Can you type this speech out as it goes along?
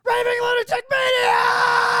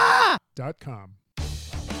Zaphod.com.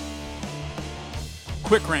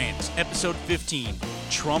 Quick Rants, Episode 15,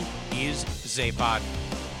 Trump is Zaphod.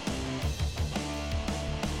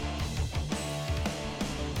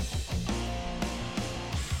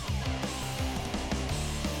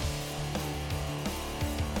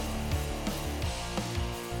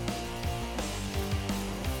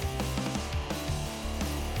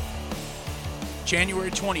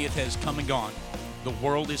 January 20th has come and gone. The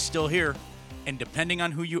world is still here, and depending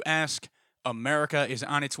on who you ask, America is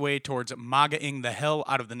on its way towards MAGA-ing the hell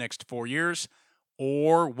out of the next 4 years,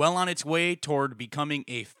 or well on its way toward becoming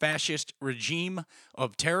a fascist regime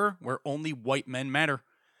of terror where only white men matter.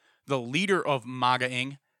 The leader of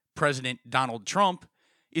MAGA-ing, President Donald Trump,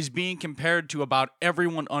 is being compared to about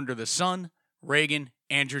everyone under the sun: Reagan,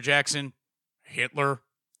 Andrew Jackson, Hitler.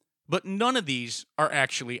 But none of these are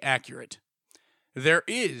actually accurate. There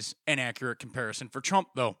is an accurate comparison for Trump,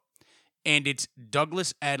 though, and it's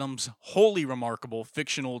Douglas Adams' wholly remarkable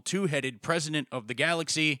fictional two-headed president of the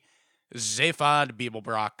galaxy, Zaphod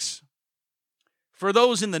Beeblebrox. For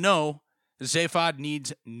those in the know, Zaphod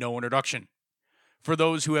needs no introduction. For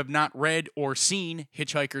those who have not read or seen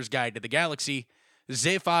Hitchhiker's Guide to the Galaxy,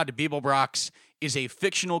 Zaphod Beeblebrox is a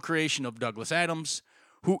fictional creation of Douglas Adams,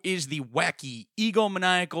 who is the wacky,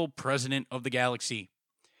 egomaniacal president of the galaxy.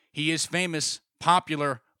 He is famous,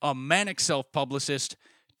 popular, a manic self-publicist,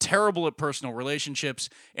 terrible at personal relationships,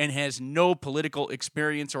 and has no political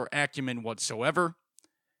experience or acumen whatsoever.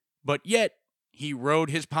 But yet, he rode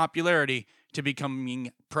his popularity to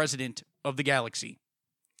becoming president of the galaxy.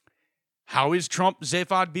 How is Trump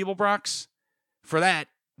Zaphod Beeblebrox? For that,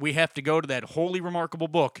 we have to go to that wholly remarkable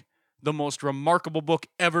book, the most remarkable book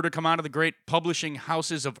ever to come out of the great publishing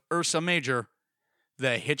houses of Ursa Major,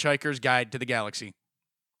 The Hitchhiker's Guide to the Galaxy.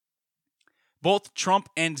 Both Trump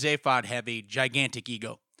and Zaphod have a gigantic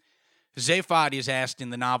ego. Zaphod is asked in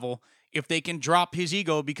the novel if they can drop his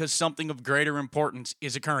ego because something of greater importance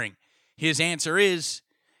is occurring. His answer is,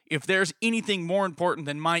 if there's anything more important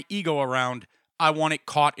than my ego around, I want it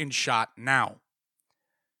caught and shot now.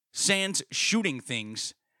 Sans shooting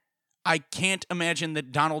things, I can't imagine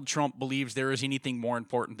that Donald Trump believes there is anything more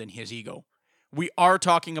important than his ego. We are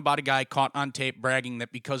talking about a guy caught on tape bragging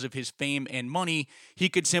that because of his fame and money, he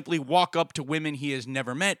could simply walk up to women he has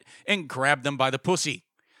never met and grab them by the pussy.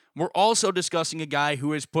 We're also discussing a guy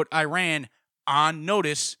who has put Iran on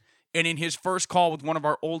notice, and in his first call with one of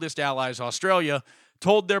our oldest allies, Australia,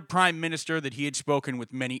 told their prime minister that he had spoken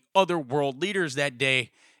with many other world leaders that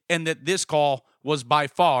day, and that this call was by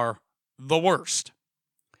far the worst.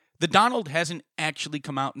 The Donald hasn't actually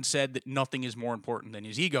come out and said that nothing is more important than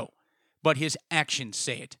his ego, but his actions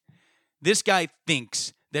say it. This guy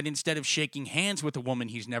thinks that instead of shaking hands with a woman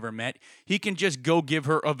he's never met, he can just go give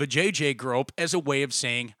her a vajayjay grope as a way of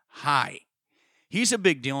saying hi. He's a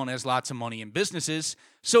big deal and has lots of money and businesses,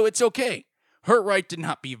 so it's okay. Her right to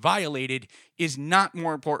not be violated is not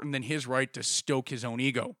more important than his right to stoke his own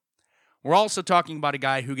ego. We're also talking about a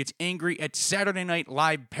guy who gets angry at Saturday Night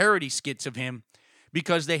Live parody skits of him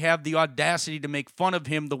because they have the audacity to make fun of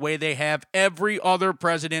him the way they have every other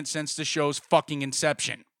president since the show's fucking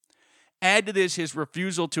inception. Add to this his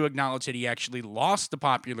refusal to acknowledge that he actually lost the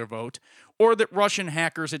popular vote, or that Russian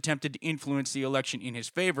hackers attempted to influence the election in his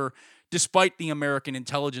favor, despite the American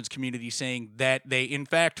intelligence community saying that they in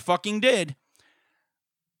fact fucking did.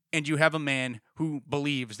 And you have a man who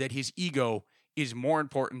believes that his ego is more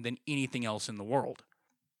important than anything else in the world.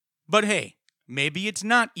 But hey, maybe it's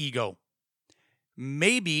not ego.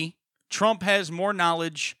 Maybe Trump has more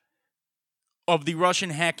knowledge of the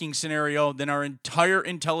Russian hacking scenario than our entire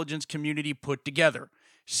intelligence community put together.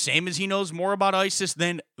 Same as he knows more about ISIS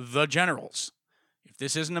than the generals. If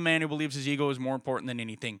this isn't a man who believes his ego is more important than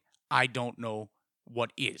anything, I don't know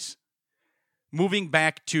what is. Moving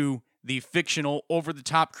back to the fictional,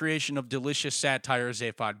 over-the-top creation of delicious satire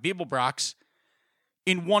Zaphod Beeblebrox,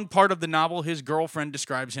 in one part of the novel, his girlfriend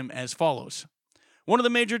describes him as follows. One of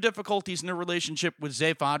the major difficulties in the relationship with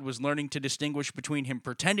Zaphod was learning to distinguish between him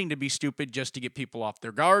pretending to be stupid just to get people off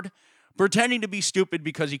their guard, pretending to be stupid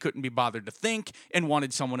because he couldn't be bothered to think and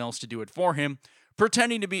wanted someone else to do it for him,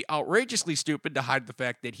 pretending to be outrageously stupid to hide the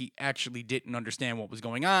fact that he actually didn't understand what was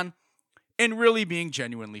going on, and really being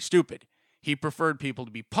genuinely stupid. He preferred people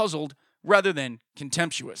to be puzzled rather than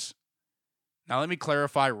contemptuous. Now let me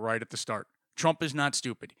clarify right at the start. Trump is not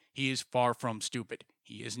stupid. He is far from stupid.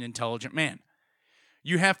 He is an intelligent man.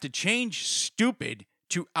 You have to change stupid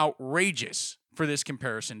to outrageous for this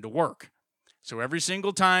comparison to work. So every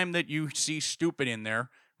single time that you see stupid in there,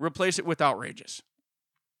 replace it with outrageous.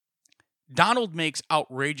 Donald makes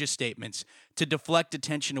outrageous statements to deflect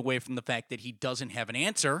attention away from the fact that he doesn't have an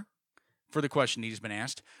answer for the question he's been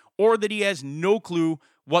asked, or that he has no clue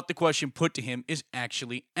what the question put to him is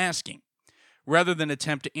actually asking. Rather than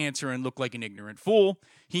attempt to answer and look like an ignorant fool,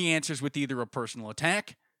 he answers with either a personal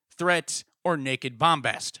attack, threats, or naked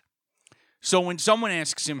bombast. So when someone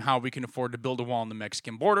asks him how we can afford to build a wall on the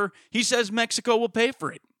Mexican border, he says Mexico will pay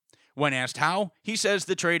for it. When asked how, he says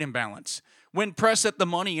the trade imbalance. When pressed that the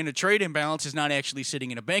money in a trade imbalance is not actually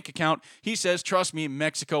sitting in a bank account, he says, trust me,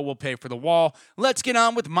 Mexico will pay for the wall. Let's get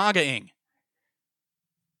on with MAGA-ing.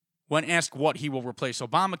 When asked what he will replace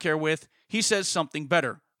Obamacare with, he says something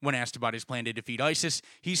better. When asked about his plan to defeat ISIS,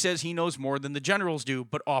 he says he knows more than the generals do,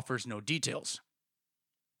 but offers no details.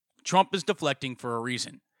 Trump is deflecting for a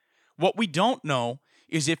reason. What we don't know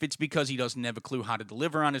is if it's because he doesn't have a clue how to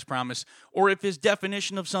deliver on his promise, or if his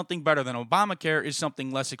definition of something better than Obamacare is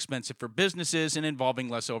something less expensive for businesses and involving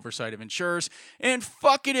less oversight of insurers, and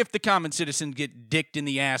fuck it if the common citizen get dicked in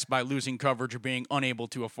the ass by losing coverage or being unable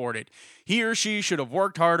to afford it. He or she should have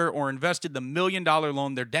worked harder or invested the $1 million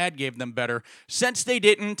loan their dad gave them better. Since they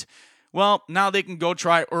didn't, well, now they can go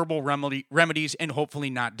try herbal remedies and hopefully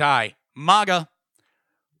not die. MAGA.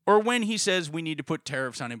 Or when he says we need to put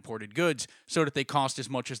tariffs on imported goods so that they cost as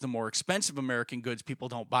much as the more expensive American goods people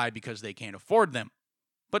don't buy because they can't afford them.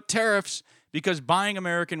 But tariffs, because buying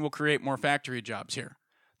American will create more factory jobs here.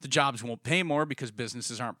 The jobs won't pay more because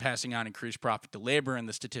businesses aren't passing on increased profit to labor, and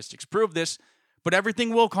the statistics prove this, but everything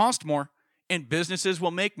will cost more, and businesses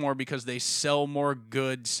will make more because they sell more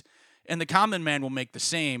goods, and the common man will make the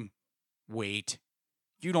same. Wait,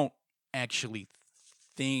 you don't actually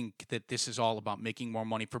think that this is all about making more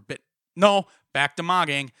money for No, back to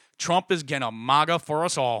MAGAing. Trump is gonna MAGA for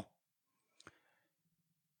us all.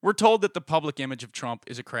 We're told that the public image of Trump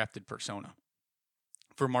is a crafted persona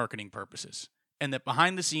for marketing purposes, and that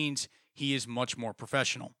behind the scenes, he is much more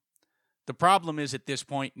professional. The problem is, at this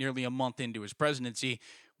point, nearly a month into his presidency,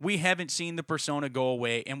 we haven't seen the persona go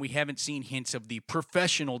away, and we haven't seen hints of the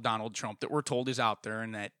professional Donald Trump that we're told is out there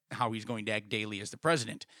and that how he's going to act daily as the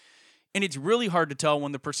president. And it's really hard to tell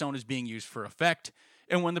when the persona is being used for effect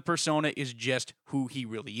and when the persona is just who he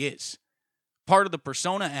really is. Part of the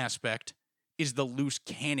persona aspect is the loose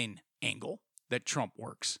cannon angle that Trump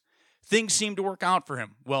works. Things seem to work out for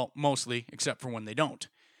him. Well, mostly, except for when they don't.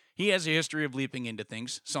 He has a history of leaping into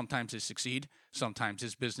things. Sometimes they succeed. Sometimes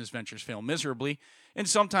his business ventures fail miserably. And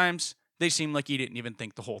sometimes they seem like he didn't even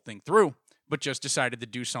think the whole thing through, but just decided to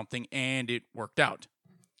do something and it worked out.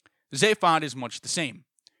 Zaphod is much the same.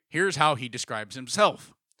 Here's how he describes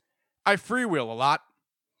himself. I freewheel a lot.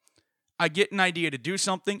 I get an idea to do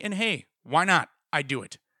something, and hey, why not? I do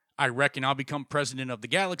it. I reckon I'll become president of the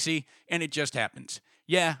galaxy, and it just happens.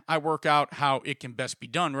 Yeah, I work out how it can best be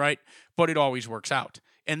done, right? But it always works out.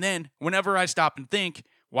 And then, whenever I stop and think,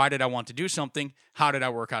 why did I want to do something? How did I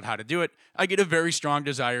work out how to do it? I get a very strong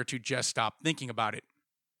desire to just stop thinking about it.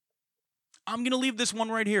 I'm going to leave this one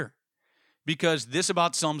right here, because this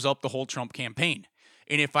about sums up the whole Trump campaign.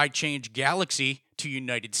 And if I change galaxy to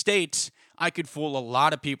United States, I could fool a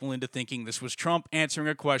lot of people into thinking this was Trump answering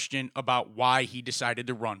a question about why he decided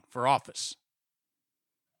to run for office.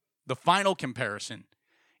 The final comparison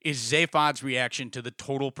is Zaphod's reaction to the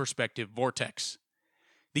total perspective vortex.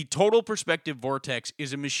 The total perspective vortex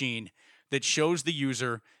is a machine that shows the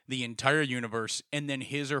user the entire universe and then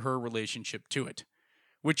his or her relationship to it,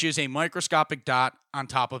 which is a microscopic dot on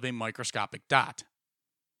top of a microscopic dot.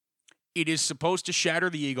 It is supposed to shatter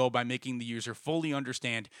the ego by making the user fully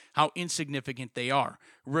understand how insignificant they are,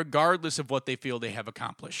 regardless of what they feel they have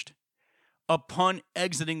accomplished. Upon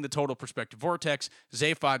exiting the total perspective vortex,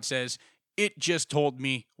 Zaphod says, it just told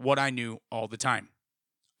me what I knew all the time.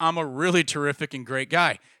 I'm a really terrific and great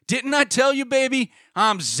guy. Didn't I tell you, baby?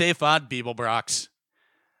 I'm Zaphod Beeblebrox.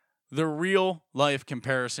 The real life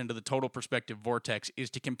comparison to the total perspective vortex is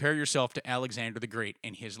to compare yourself to Alexander the Great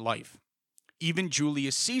and his life. Even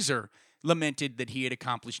Julius Caesar lamented that he had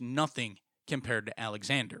accomplished nothing compared to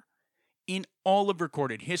Alexander. In all of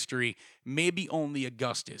recorded history, maybe only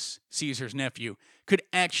Augustus, Caesar's nephew, could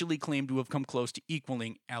actually claim to have come close to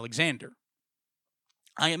equaling Alexander.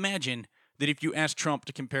 I imagine that if you asked Trump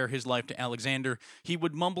to compare his life to Alexander, he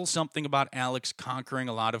would mumble something about Alex conquering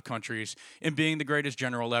a lot of countries and being the greatest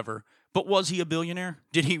general ever. But was he a billionaire?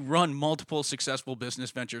 Did he run multiple successful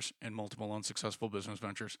business ventures and multiple unsuccessful business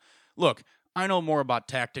ventures? Look, I know more about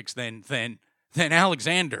tactics than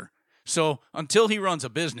Alexander. So until he runs a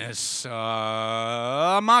business,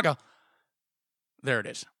 MAGA. There it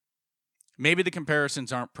is. Maybe the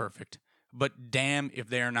comparisons aren't perfect, but damn if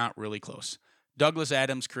they are not really close. Douglas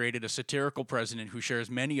Adams created a satirical president who shares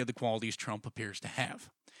many of the qualities Trump appears to have.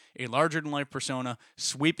 A larger-than-life persona,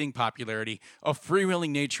 sweeping popularity, a freewheeling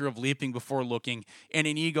nature of leaping before looking, and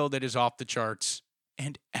an ego that is off the charts,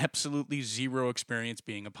 and absolutely zero experience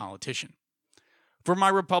being a politician. For my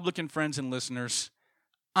Republican friends and listeners,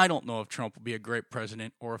 I don't know if Trump will be a great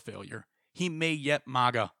president or a failure. He may yet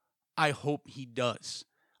MAGA. I hope he does.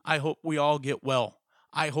 I hope we all get well.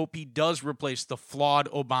 I hope he does replace the flawed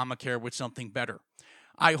Obamacare with something better.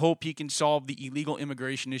 I hope he can solve the illegal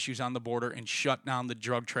immigration issues on the border and shut down the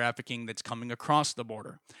drug trafficking that's coming across the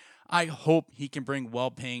border. I hope he can bring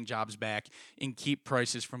well-paying jobs back and keep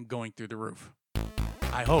prices from going through the roof.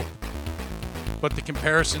 I hope. But the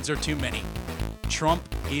comparisons are too many. Trump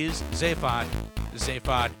is Zaphod.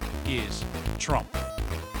 Zaphod is Trump.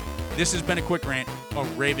 This has been a quick rant, a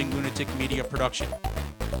Raving Lunatic Media production.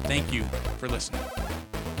 Thank you for listening.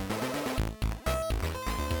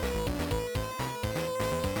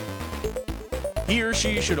 He or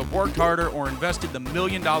she should have worked harder or invested the $1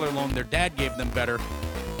 million loan their dad gave them better.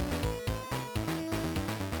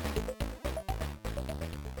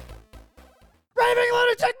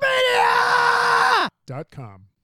 RavingLunaticMedia.com